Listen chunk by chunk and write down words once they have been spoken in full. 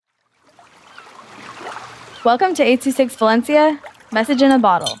Welcome to 826 Valencia, message in a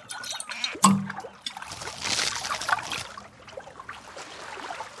bottle.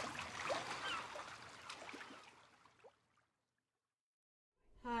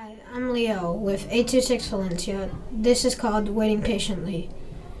 Hi, I'm Leo with 826 Valencia. This is called Waiting Patiently.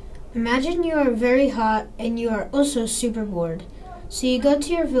 Imagine you are very hot and you are also super bored. So you go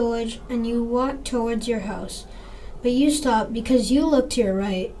to your village and you walk towards your house. But you stop because you look to your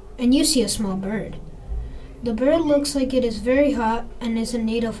right and you see a small bird. The bird looks like it is very hot and is in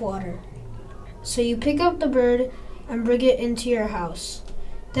need of water. So you pick up the bird and bring it into your house.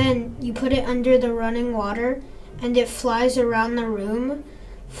 Then you put it under the running water and it flies around the room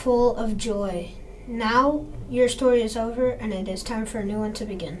full of joy. Now your story is over and it is time for a new one to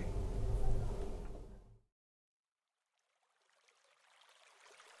begin.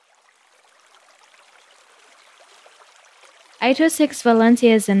 I26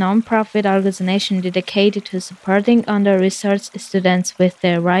 Valencia is a non-profit organization dedicated to supporting under-researched students with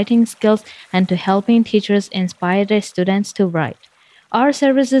their writing skills and to helping teachers inspire their students to write. Our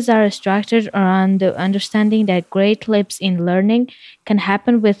services are structured around the understanding that great leaps in learning can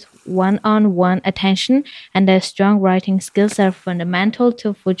happen with one-on-one attention and that strong writing skills are fundamental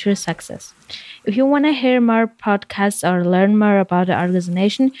to future success. If you want to hear more podcasts or learn more about the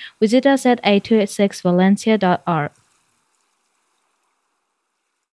organization, visit us at a26valencia.org.